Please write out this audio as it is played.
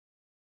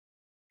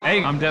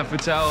Hey, I'm Dev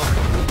Patel.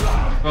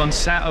 We're on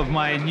set of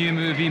my new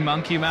movie,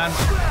 Monkey Man,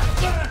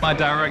 my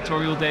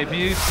directorial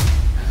debut.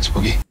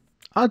 Spooky.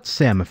 I'd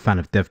say I'm a fan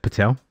of Dev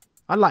Patel.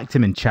 I liked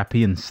him in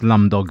Chappie and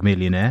Slumdog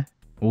Millionaire,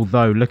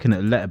 although looking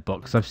at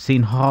Letterboxd I've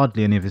seen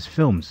hardly any of his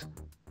films,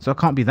 so I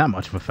can't be that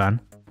much of a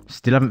fan.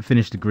 Still haven't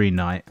finished The Green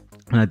Knight,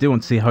 and I do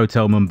want to see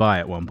Hotel Mumbai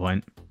at one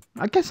point.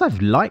 I guess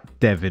I've liked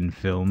Dev in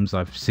films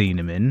I've seen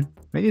him in.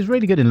 I mean, he was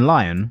really good in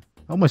Lion.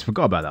 I almost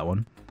forgot about that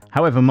one.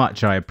 However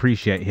much I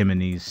appreciate him in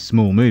these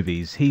small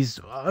movies, he's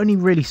only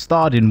really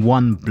starred in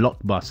one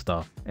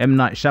blockbuster, M.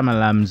 Night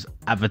Shyamalan's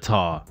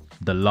Avatar: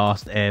 The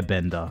Last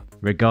Airbender,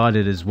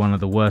 regarded as one of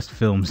the worst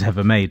films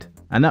ever made.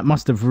 And that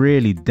must have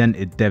really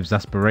dented Dev's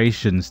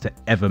aspirations to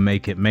ever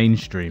make it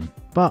mainstream.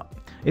 But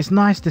it's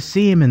nice to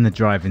see him in the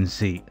driving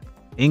seat,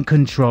 in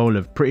control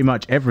of pretty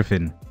much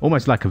everything,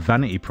 almost like a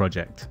vanity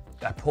project.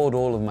 I poured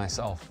all of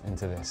myself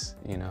into this,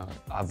 you know.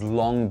 I've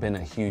long been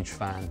a huge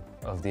fan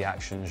of the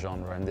action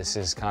genre, and this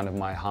is kind of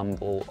my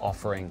humble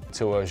offering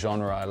to a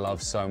genre I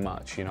love so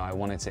much. You know, I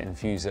wanted to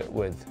infuse it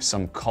with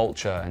some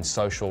culture and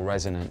social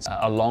resonance,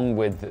 along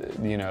with,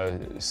 you know,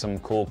 some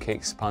cool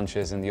kicks,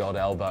 punches, and the odd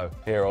elbow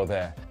here or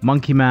there.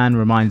 Monkey Man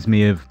reminds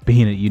me of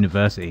being at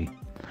university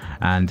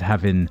and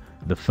having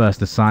the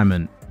first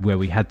assignment where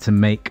we had to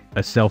make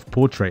a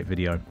self-portrait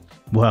video.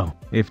 Well,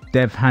 if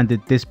Dev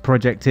handed this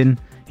project in,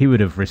 he would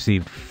have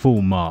received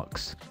full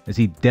marks as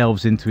he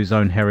delves into his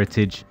own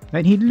heritage,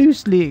 and he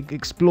loosely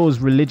explores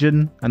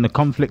religion and the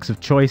conflicts of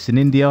choice in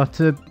India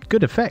to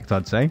good effect,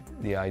 I'd say.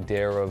 The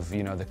idea of,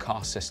 you know, the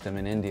caste system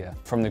in India,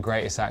 from the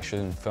greatest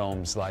action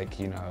films like,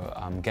 you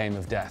know, Game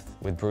of Death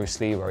with Bruce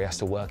Lee, where he has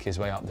to work his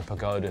way up the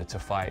pagoda to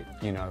fight,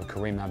 you know,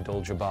 Kareem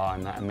Abdul-Jabbar,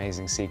 and that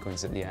amazing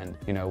sequence at the end,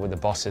 you know, where the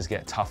bosses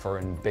get tougher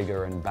and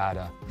bigger and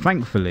badder.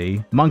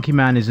 Thankfully, Monkey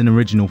Man is an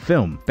original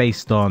film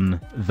based on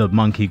the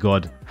monkey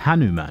god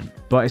Hanuman,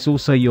 but it's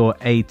also your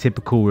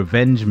atypical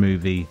revenge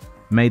movie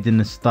made in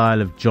the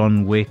style of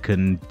John Wick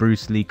and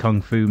Bruce Lee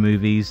kung fu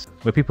movies,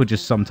 where people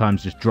just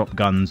sometimes just drop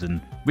guns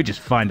and we just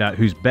find out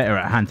who's better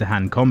at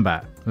hand-to-hand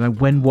combat. And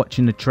when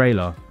watching the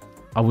trailer,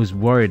 I was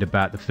worried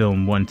about the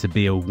film wanting to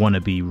be a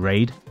wannabe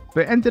raid,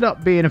 but it ended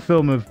up being a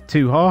film of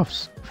two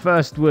halves.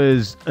 First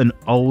was an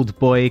old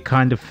boy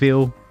kind of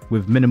feel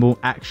with minimal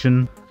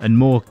action and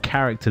more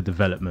character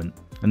development,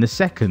 and the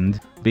second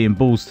being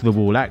balls to the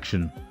wall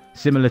action,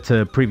 similar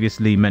to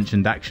previously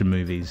mentioned action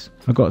movies.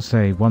 I've got to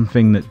say, one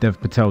thing that Dev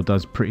Patel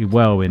does pretty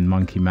well in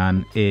Monkey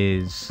Man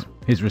is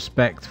his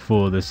respect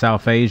for the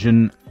South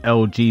Asian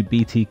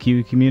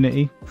LGBTQ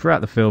community.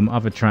 Throughout the film,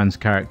 other trans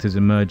characters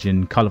emerge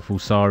in colourful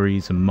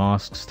saris and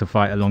masks to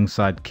fight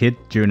alongside Kid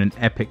during an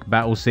epic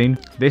battle scene.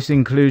 This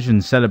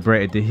inclusion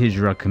celebrated the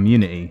Hijra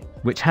community,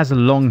 which has a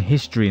long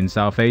history in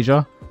South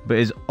Asia, but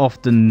is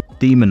often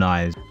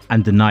demonized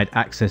and denied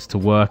access to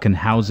work and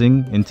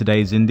housing in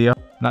today's India.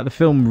 Like, the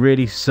film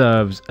really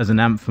serves as an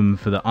anthem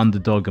for the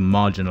underdog and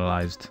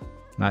marginalized.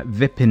 Like,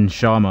 Vipin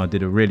Sharma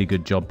did a really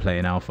good job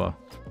playing Alpha.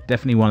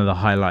 Definitely one of the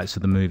highlights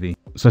of the movie.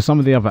 So some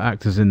of the other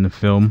actors in the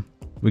film,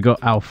 we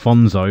got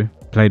Alfonso,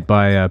 played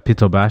by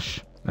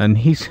Pitobash, and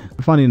he's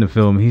funny in the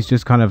film. He's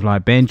just kind of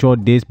like bench or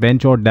this,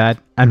 bench or that,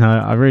 and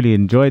I really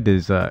enjoyed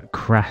his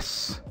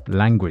crass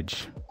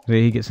language. So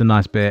he gets a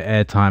nice bit of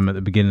airtime at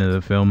the beginning of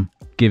the film,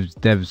 gives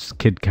Dev's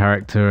kid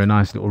character a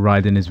nice little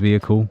ride in his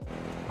vehicle.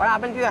 What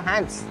happened to your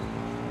hands?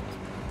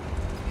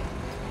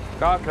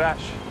 Car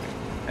crash.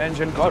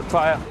 Engine caught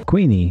fire.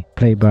 Queenie,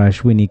 played by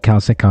Ashwini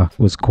Kausekar,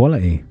 was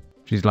quality.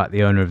 She's like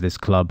the owner of this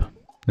club.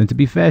 And to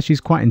be fair,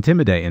 she's quite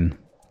intimidating.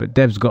 But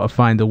Dev's got to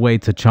find a way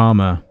to charm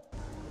her.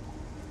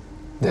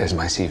 There's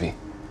my CV.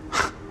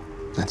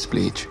 That's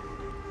bleach.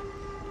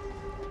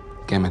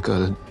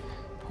 Chemical,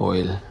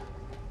 oil.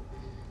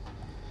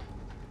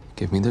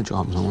 Give me the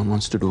job no one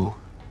wants to do.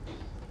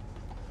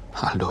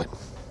 I'll do it.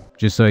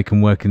 Just so he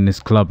can work in this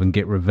club and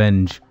get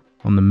revenge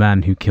on the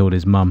man who killed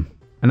his mum.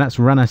 And that's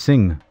Rana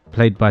Singh,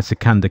 played by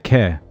Sikandar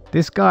Kher.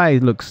 This guy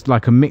looks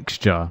like a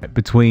mixture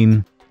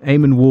between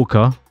Eamon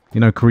Walker, you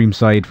know, Kareem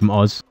Saeed from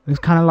Oz. It's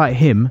kind of like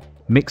him,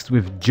 mixed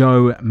with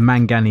Joe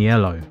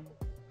Manganiello.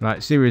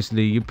 Like,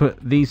 seriously, you put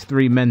these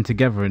three men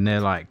together and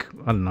they're like,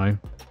 I don't know,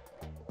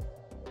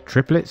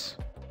 triplets?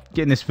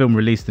 Getting this film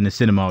released in the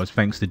cinema was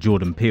thanks to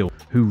Jordan Peele,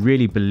 who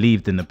really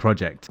believed in the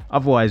project.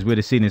 Otherwise, we'd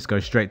have seen this go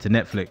straight to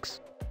Netflix.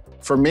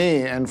 For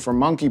me and for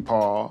Monkey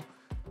Paw,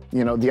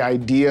 you know, the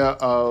idea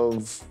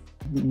of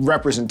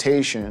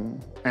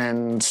representation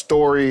and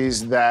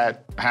stories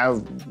that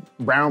have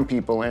brown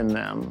people in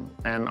them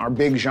and are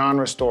big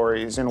genre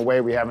stories in a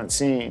way we haven't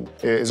seen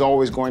is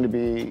always going to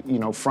be, you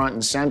know, front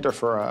and center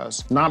for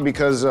us. Not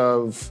because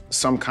of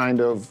some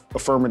kind of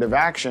affirmative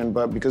action,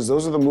 but because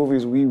those are the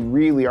movies we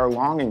really are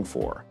longing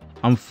for.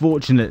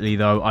 Unfortunately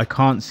though, I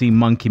can't see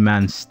Monkey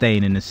Man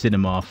staying in the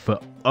cinema for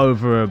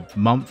over a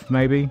month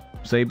maybe,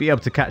 so you'll be able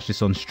to catch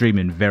this on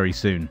streaming very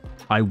soon.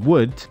 I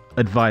would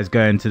advise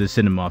going to the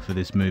cinema for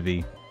this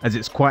movie, as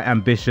it's quite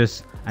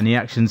ambitious and the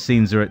action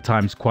scenes are at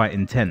times quite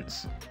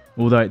intense,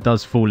 although it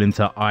does fall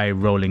into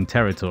eye-rolling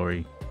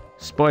territory.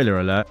 Spoiler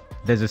alert,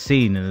 There's a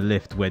scene in the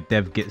lift where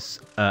Dev gets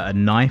a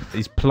knife.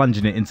 He's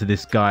plunging it into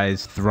this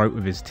guy's throat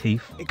with his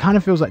teeth. It kind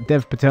of feels like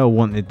Dev Patel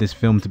wanted this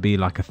film to be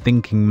like a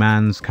thinking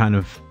man's kind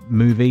of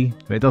movie,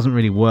 but it doesn't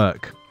really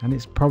work. And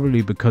it's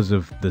probably because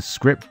of the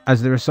script.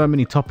 As there are so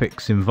many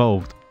topics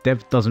involved,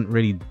 Dev doesn't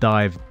really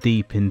dive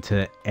deep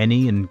into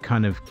any and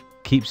kind of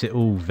keeps it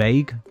all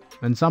vague.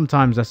 And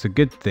sometimes that's a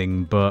good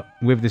thing, but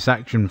with this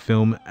action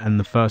film and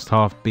the first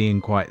half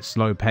being quite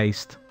slow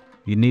paced,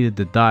 you needed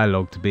the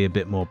dialogue to be a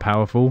bit more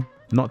powerful.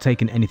 Not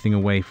taking anything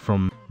away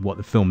from what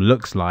the film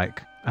looks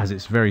like, as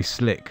it's very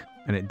slick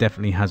and it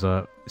definitely has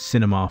a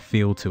cinema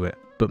feel to it.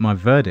 But my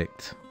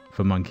verdict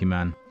for Monkey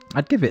Man,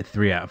 I'd give it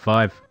 3 out of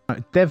 5.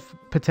 Dev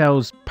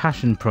Patel's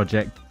passion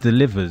project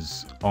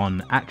delivers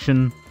on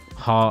action,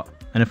 heart,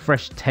 and a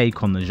fresh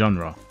take on the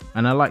genre.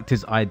 And I liked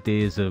his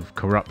ideas of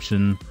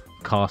corruption,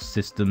 caste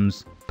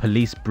systems,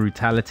 police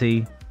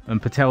brutality, and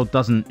Patel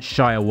doesn't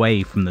shy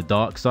away from the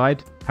dark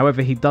side.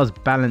 However, he does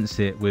balance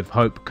it with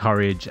hope,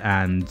 courage,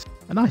 and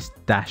a nice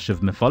dash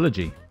of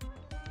mythology.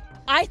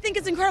 I think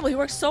it's incredible. He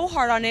worked so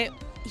hard on it.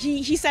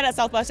 He said at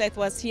South by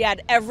Southwest he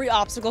had every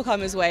obstacle come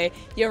his way.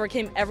 He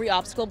overcame every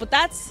obstacle, but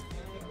that's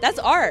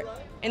art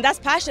and that's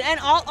passion. And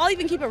I'll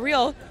even keep it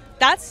real.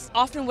 That's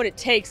often what it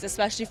takes,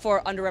 especially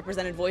for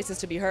underrepresented voices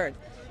to be heard.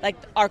 Like,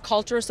 our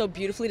culture is so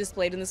beautifully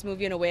displayed in this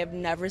movie in a way I've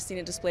never seen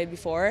it displayed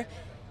before.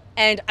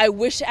 And I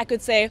wish I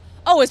could say,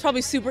 oh, it's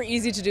probably super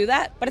easy to do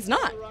that, but it's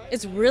not.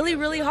 It's really,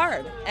 really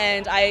hard.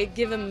 And I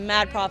give him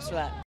mad props for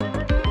that.